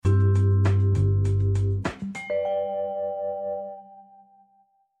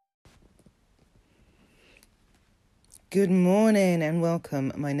Good morning and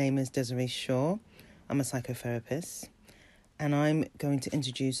welcome. My name is Desiree Shaw. I'm a psychotherapist and I'm going to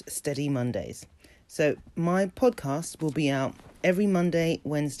introduce Steady Mondays. So my podcast will be out every Monday,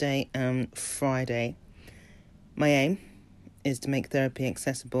 Wednesday and Friday. My aim is to make therapy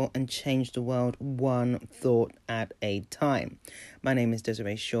accessible and change the world one thought at a time. My name is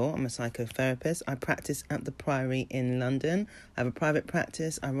Desiree Shaw. I'm a psychotherapist. I practice at the Priory in London. I have a private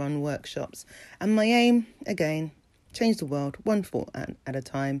practice. I run workshops. And my aim, again, change the world one thought at a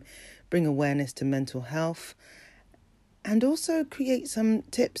time, bring awareness to mental health, and also create some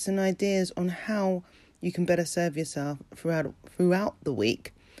tips and ideas on how you can better serve yourself throughout the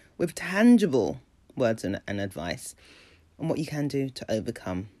week with tangible words and advice on what you can do to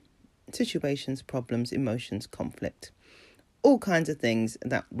overcome situations, problems, emotions, conflict, all kinds of things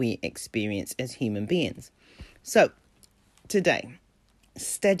that we experience as human beings. So, today,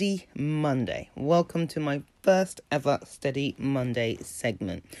 Steady Monday. Welcome to my first ever Steady Monday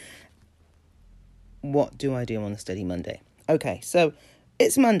segment. What do I do on a Steady Monday? Okay, so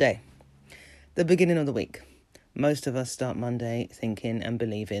it's Monday, the beginning of the week. Most of us start Monday thinking and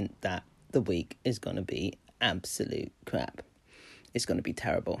believing that the week is going to be absolute crap. It's going to be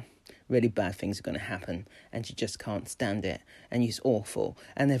terrible. Really bad things are going to happen and you just can't stand it and it's awful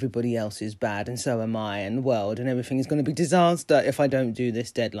and everybody else is bad and so am I and the world and everything is going to be disaster if I don't do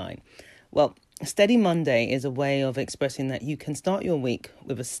this deadline. Well, Steady Monday is a way of expressing that you can start your week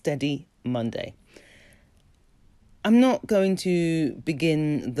with a steady Monday. I'm not going to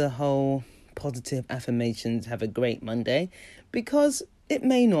begin the whole positive affirmations, have a great Monday, because it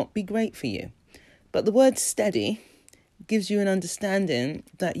may not be great for you. But the word steady gives you an understanding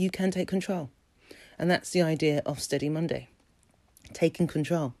that you can take control. And that's the idea of Steady Monday. Taking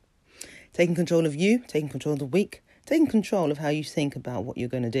control. Taking control of you, taking control of the week, taking control of how you think about what you're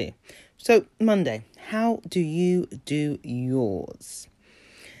going to do. So, Monday, how do you do yours?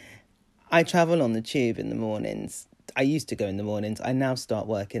 I travel on the tube in the mornings. I used to go in the mornings. I now start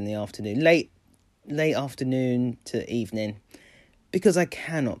work in the afternoon, late afternoon to evening. Because I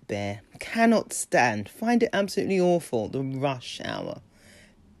cannot stand, find it absolutely awful, the rush hour.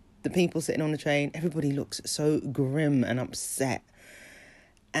 The people sitting on the train, everybody looks so grim and upset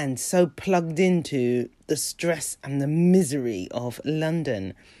and so plugged into the stress and the misery of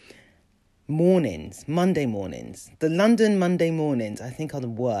London mornings, Monday mornings. The London Monday mornings, I think, are the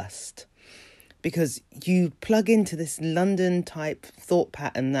worst. Because you plug into this London type thought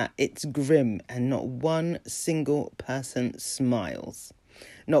pattern that it's grim and not one single person smiles.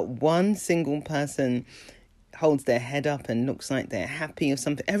 Not one single person holds their head up and looks like they're happy or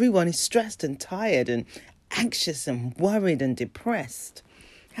something. Everyone is stressed and tired and anxious and worried and depressed.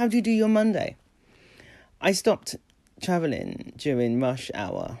 How do you do your Monday? I stopped travelling during rush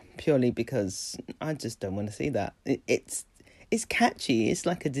hour purely because I just don't want to see that. It's catchy. It's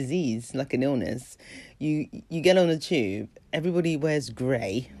like a disease, like an illness. You get on the tube, everybody wears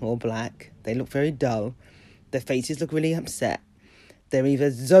grey or black. They look very dull. Their faces look really upset. They're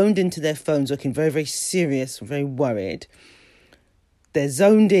either zoned into their phones, looking very, very serious, very worried. They're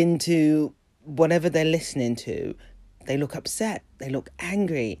zoned into whatever they're listening to. They look upset. They look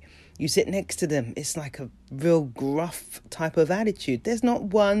angry. You sit next to them. It's like a real gruff type of attitude. There's not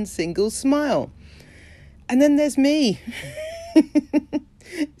one single smile. And then there's me.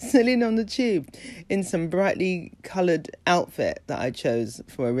 Sitting on the tube in some brightly coloured outfit that I chose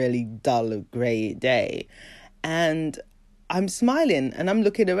for a really dull grey day, and I'm smiling and I'm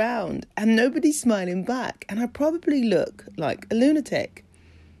looking around and nobody's smiling back, and I probably look like a lunatic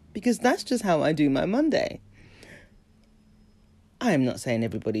because that's just how I do my Monday. I'm not saying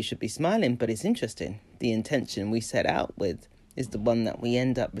everybody should be smiling, but it's interesting. The intention we set out with is the one that we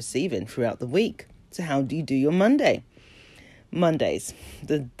end up receiving throughout the week. So how do you do your Monday? Mondays,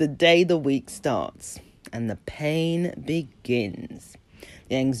 the day the week starts and the pain begins.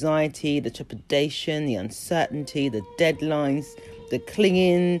 The anxiety, the trepidation, the uncertainty, the deadlines, the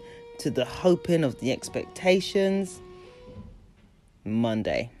clinging to the hoping of the expectations.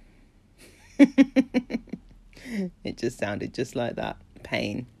 Monday. It just sounded just like that.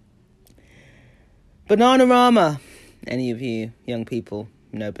 Pain. Bananarama. Any of you young people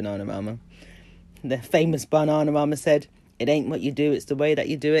know Bananarama? The famous Bananarama said, "It ain't what you do, it's the way that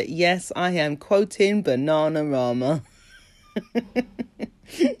you do it." Yes, I am quoting Bananarama.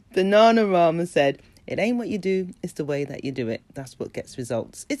 Bananarama said, "It ain't what you do, it's the way that you do it. That's what gets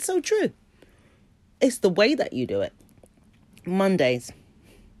results." It's so true. It's the way that you do it. Mondays,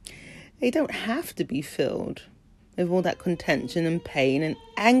 they don't have to be filled with all that contention and pain and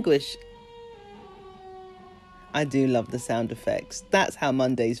anguish. I do love the sound effects. That's how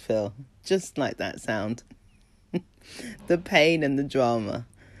Mondays feel. Just like that sound. the pain and the drama.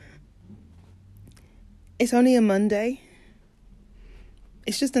 It's only a Monday.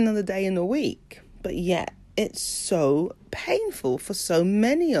 It's just another day in the week. But yet, it's so painful for so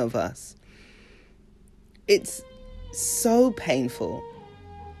many of us. It's so painful.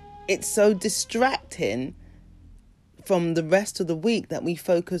 It's so distracting from the rest of the week that we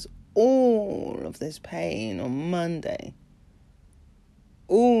focus all of this pain on Monday.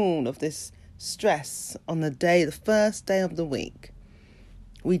 All of this stress on the first day of the week.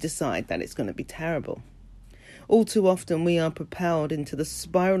 We decide that it's going to be terrible. All too often we are propelled into the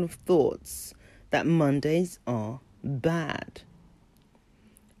spiral of thoughts that Mondays are bad.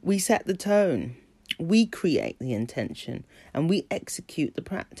 We set the tone, we create the intention, and we execute the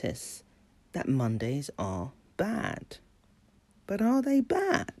practice that Mondays are bad. But are they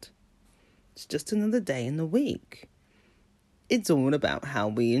bad? It's just another day in the week. It's all about how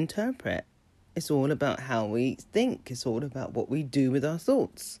we interpret. It's all about how we think. It's all about what we do with our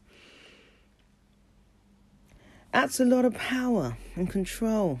thoughts. That's a lot of power and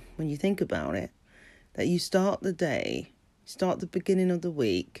control when you think about it. That you start the day, start the beginning of the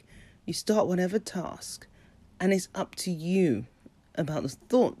week, you start whatever task, and it's up to you about the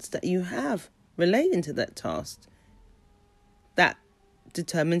thoughts that you have relating to that task. That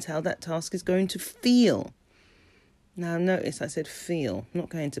determines how that task is going to feel. Now notice I said feel, not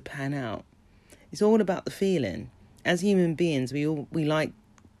going to pan out. It's all about the feeling. As human beings, we like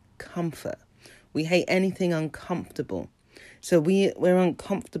comfort. We hate anything uncomfortable. So we're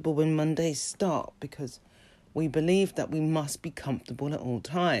uncomfortable when Mondays start because we believe that we must be comfortable at all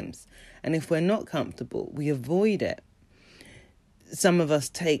times. And if we're not comfortable, we avoid it. Some of us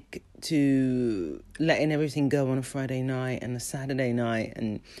take to letting everything go on a Friday night and a Saturday night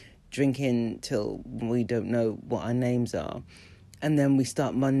and drinking till we don't know what our names are. And then we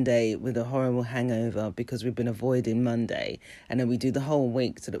start Monday with a horrible hangover because we've been avoiding Monday. And then we do the whole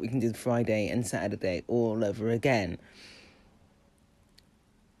week so that we can do the Friday and Saturday all over again.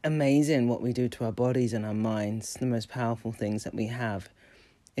 Amazing what we do to our bodies and our minds, the most powerful things that we have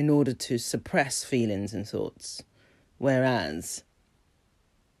in order to suppress feelings and thoughts. Whereas,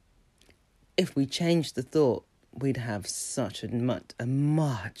 if we changed the thought, we'd have such a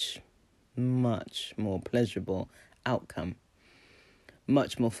much more pleasurable outcome.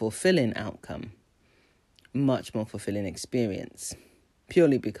 Much more fulfilling outcome, much more fulfilling experience,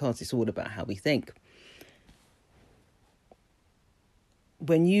 purely because it's all about how we think.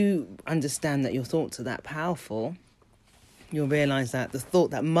 When you understand that your thoughts are that powerful, you'll realise that the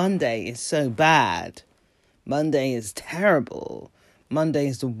thought that Monday is so bad, Monday is terrible, Monday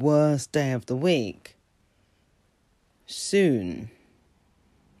is the worst day of the week, soon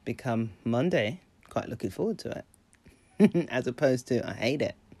become Monday. Quite looking forward to it. As opposed to, I hate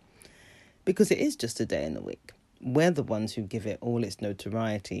it. Because it is just a day in the week. We're the ones who give it all its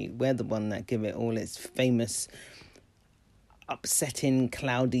notoriety. We're the one that give it all its famous, upsetting,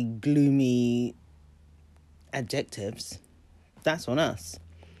 cloudy, gloomy adjectives. That's on us.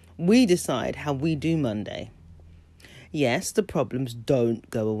 We decide how we do Monday. Yes, the problems don't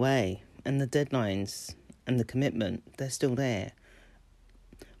go away. And the deadlines and the commitment, they're still there.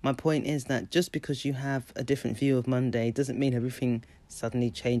 My point is that just because you have a different view of Monday doesn't mean everything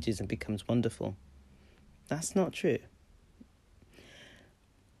suddenly changes and becomes wonderful. That's not true.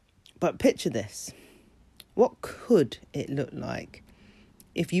 But picture this. What could it look like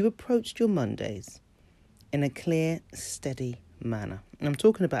if you approached your Mondays in a clear, steady manner? And I'm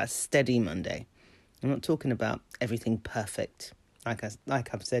talking about a steady Monday. I'm not talking about everything perfect.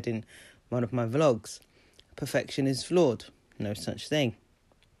 Like I've said in one of my vlogs, perfection is flawed. No such thing.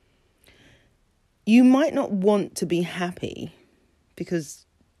 You might not want to be happy because,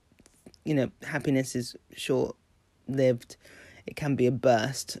 happiness is short-lived. It can be a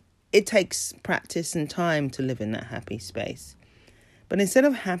burst. It takes practice and time to live in that happy space. But instead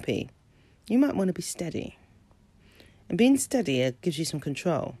of happy, you might want to be steady. And being steadier gives you some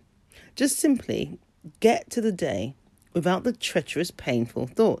control. Just simply get to the day without the treacherous, painful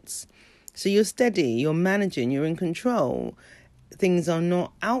thoughts. So you're steady, you're managing, you're in control. Things are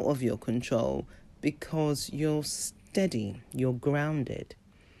not out of your control because you're steady, you're grounded.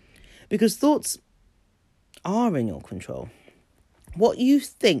 Because thoughts are in your control. What you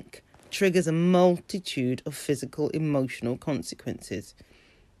think triggers a multitude of physical, emotional consequences.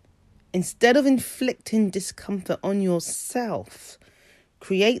 Instead of inflicting discomfort on yourself,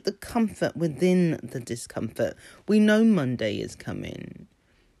 create the comfort within the discomfort. We know Monday is coming.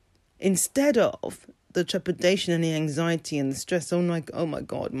 Instead of the trepidation and the anxiety and the stress, oh my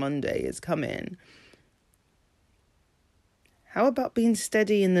God, Monday is coming. How about being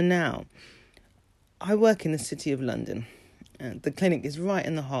steady in the now? I work in the City of London. The clinic is right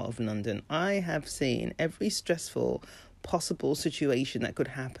in the heart of London. I have seen every stressful possible situation that could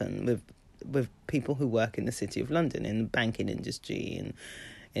happen with people who work in the City of London, in the banking industry,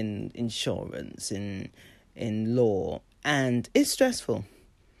 in insurance, in law, and it's stressful.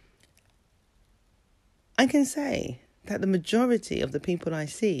 I can say that the majority of the people I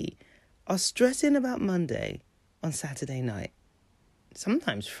see are stressing about Monday on Saturday night,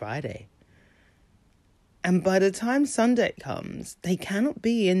 sometimes Friday. And by the time Sunday comes, they cannot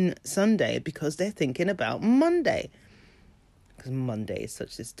be in Sunday because they're thinking about Monday. Because Monday is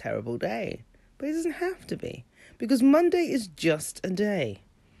such this terrible day. But it doesn't have to be. Because Monday is just a day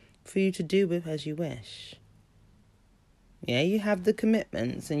for you to do with as you wish. Yeah, you have the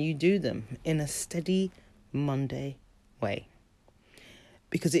commitments and you do them in a steady Monday way.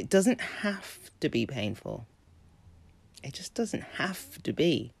 Because it doesn't have to be painful. It just doesn't have to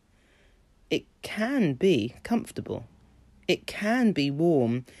be. It can be comfortable. It can be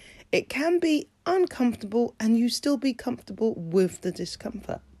warm. It can be uncomfortable and you still be comfortable with the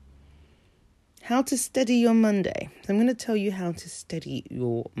discomfort. How to steady your Monday. So I'm going to tell you how to steady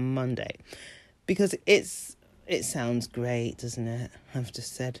your Monday. Because it sounds great, doesn't it? I've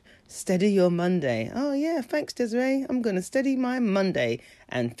just said, steady your Monday. Oh yeah, thanks Desiree. I'm going to steady my Monday.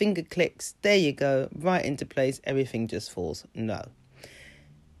 And finger clicks, there you go, right into place. Everything just falls. No.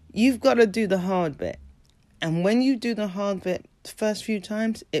 You've got to do the hard bit. And when you do the hard bit the first few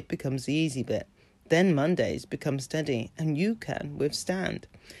times, it becomes the easy bit. Then Mondays become steady and you can withstand.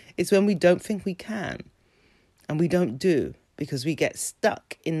 It's when we don't think we can and we don't do because we get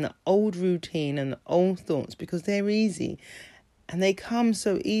stuck in the old routine and the old thoughts because they're easy. And they come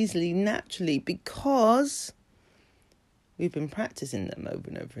so easily, naturally, because we've been practicing them over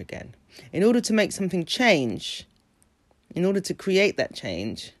and over again. In order to make something change, in order to create that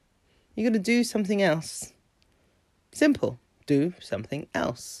change, you got to do something else. Simple. Do something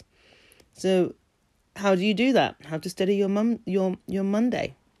else. So how do you do that? How to steady your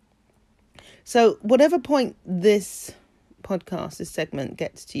Monday? So whatever point this podcast, this segment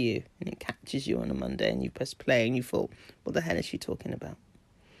gets to you and it catches you on a Monday and you press play and you thought, what the hell is she talking about?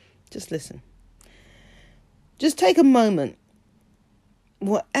 Just listen. Just take a moment,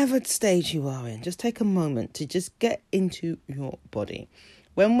 whatever stage you are in, just take a moment to just get into your body.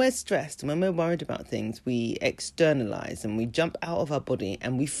 When we're stressed and when we're worried about things, we externalize and we jump out of our body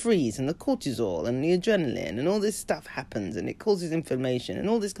and we freeze, and the cortisol and the adrenaline and all this stuff happens and it causes inflammation and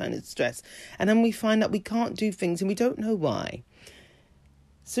all this kind of stress. And then we find that we can't do things and we don't know why.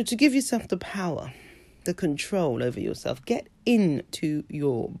 So to give yourself the power, the control over yourself, get into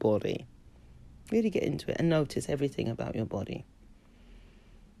your body. Really get into it and notice everything about your body.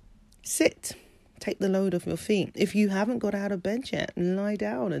 Sit. Take the load off your feet. If you haven't got out of bed yet, lie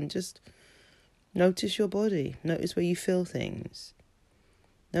down and just notice your body. Notice where you feel things.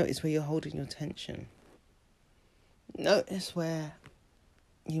 Notice where you're holding your tension. Notice where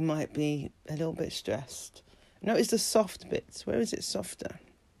you might be a little bit stressed. Notice the soft bits. Where is it softer?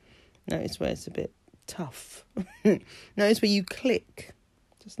 Notice where it's a bit tough. Notice where you click.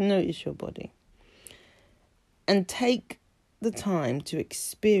 Just notice your body. And take the time to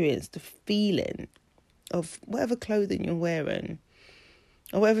experience the feeling of whatever clothing you're wearing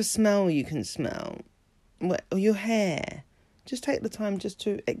or whatever smell you can smell or your hair. Just take the time just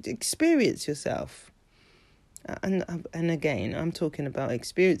to experience yourself. And again, I'm talking about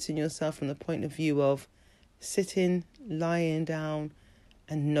experiencing yourself from the point of view of sitting, lying down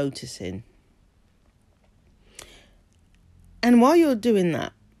and noticing. And while you're doing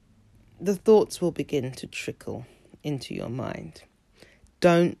that, the thoughts will begin to trickle into your mind.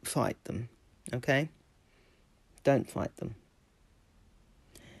 Don't fight them, okay? Don't fight them.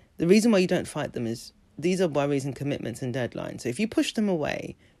 The reason why you don't fight them is these are worries and commitments and deadlines. So if you push them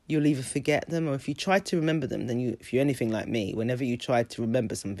away, you'll either forget them, or if you try to remember them, then if you're anything like me, whenever you try to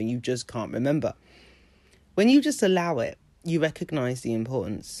remember something, you just can't remember. When you just allow it, you recognize the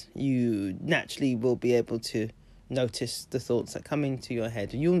importance. You naturally will be able to notice the thoughts that come into your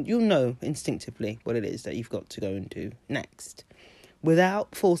head. And you'll know instinctively what it is that you've got to go and do next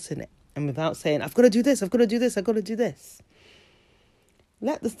without forcing it and without saying, I've got to do this, I've got to do this, I've got to do this.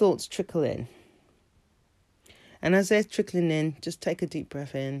 Let the thoughts trickle in. And as they're trickling in, just take a deep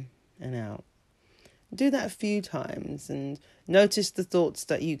breath in and out. Do that a few times and notice the thoughts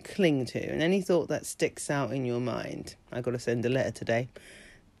that you cling to and any thought that sticks out in your mind. I've got to send a letter today.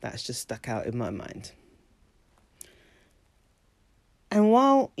 That's just stuck out in my mind. And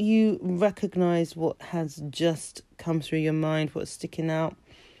while you recognize what has just come through your mind, what's sticking out,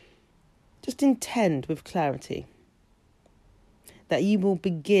 just intend with clarity that you will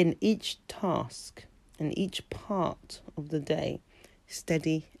begin each task and each part of the day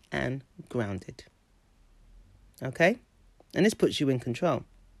steady and grounded. Okay? And this puts you in control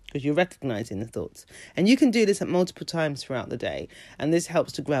because you're recognizing the thoughts. And you can do this at multiple times throughout the day. And this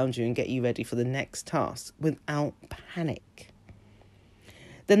helps to ground you and get you ready for the next task without panic.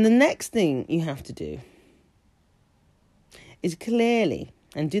 Then the next thing you have to do is clearly,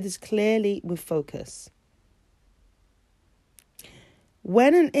 and do this clearly with focus.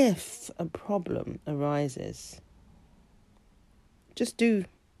 When and if a problem arises, just do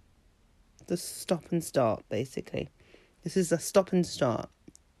the stop and start, basically. This is a stop and start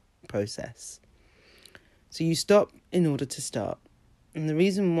process. So you stop in order to start. And the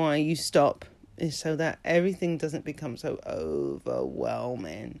reason why you stop is so that everything doesn't become so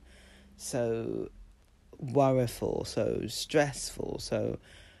overwhelming, so worryful, so stressful, so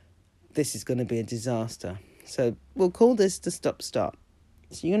this is going to be a disaster. So we'll call this the stop-start.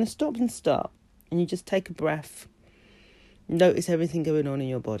 So you're going to stop and start, and you just take a breath. Notice everything going on in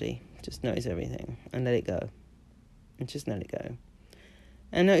your body. Just notice everything and let it go. And just let it go.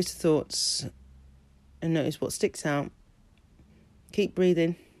 And notice the thoughts, and notice what sticks out. Keep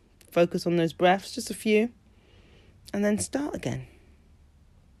breathing. Focus on those breaths, just a few, and then start again.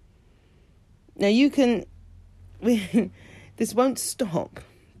 Now this won't stop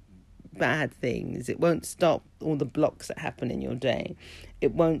bad things. It won't stop all the blocks that happen in your day.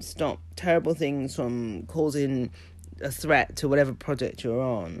 It won't stop terrible things from causing a threat to whatever project you're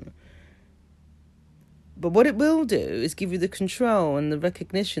on. But what it will do is give you the control and the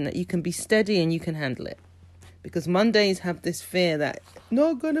recognition that you can be steady and you can handle it. Because Mondays have this fear that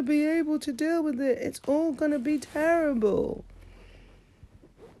not going to be able to deal with it. It's all going to be terrible.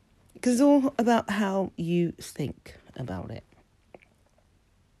 Because it's all about how you think about it.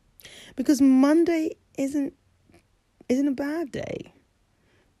 Because Monday isn't a bad day.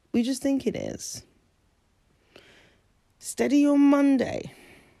 We just think it is. Steady your Monday.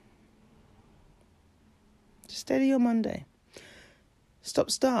 Steady your Monday. Stop,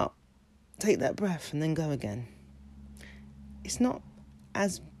 start. Take that breath and then go again. It's not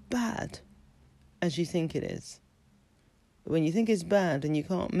as bad as you think it is. But when you think it's bad and you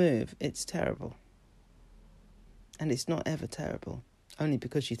can't move, it's terrible. And it's not ever terrible. Only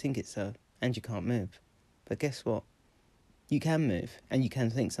because you think it's so and you can't move. But guess what? You can move and you can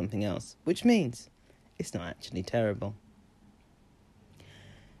think something else, which means it's not actually terrible.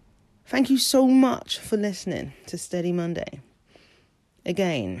 Thank you so much for listening to Steady Monday.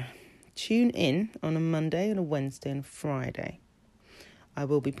 Again, tune in on a Monday, and a Wednesday, and a Friday. I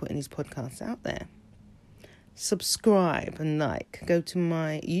will be putting these podcasts out there. Subscribe and like. Go to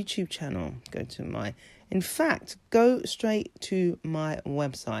my YouTube channel. Go straight to my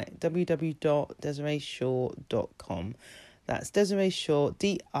website, www.desireeshaw.com. That's Desiree Shaw,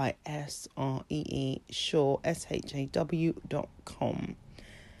 Disree Shaw, SHAW.com.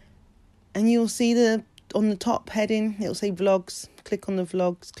 And you'll see on the top heading, it'll say vlogs. Click on the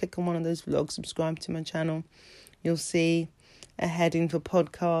vlogs. Click on one of those vlogs. Subscribe to my channel. You'll see a heading for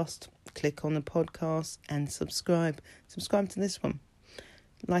podcast. Click on the podcast and subscribe. Subscribe to this one.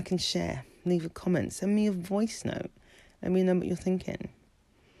 Like and share. Leave a comment. Send me a voice note. Let me know what you're thinking.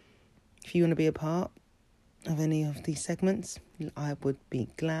 If you want to be a part of any of these segments, I would be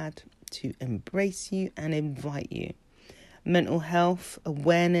glad to embrace you and invite you. Mental health,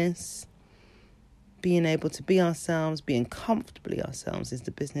 awareness, being able to be ourselves, being comfortably ourselves is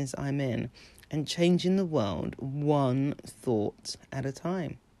the business I'm in, and changing the world one thought at a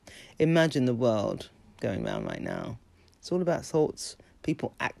time. Imagine the world going round right now. It's all about thoughts,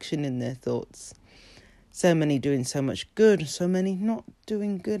 people actioning their thoughts. So many doing so much good, so many not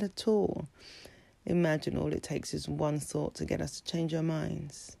doing good at all. Imagine all it takes is one thought to get us to change our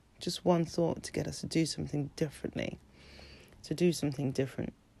minds. Just one thought to get us to do something differently. To do something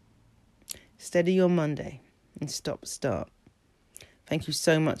different. Steady your Monday and stop, start. Thank you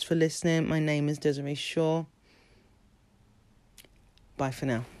so much for listening. My name is Desiree Shaw. Bye for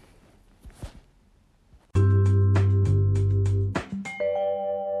now.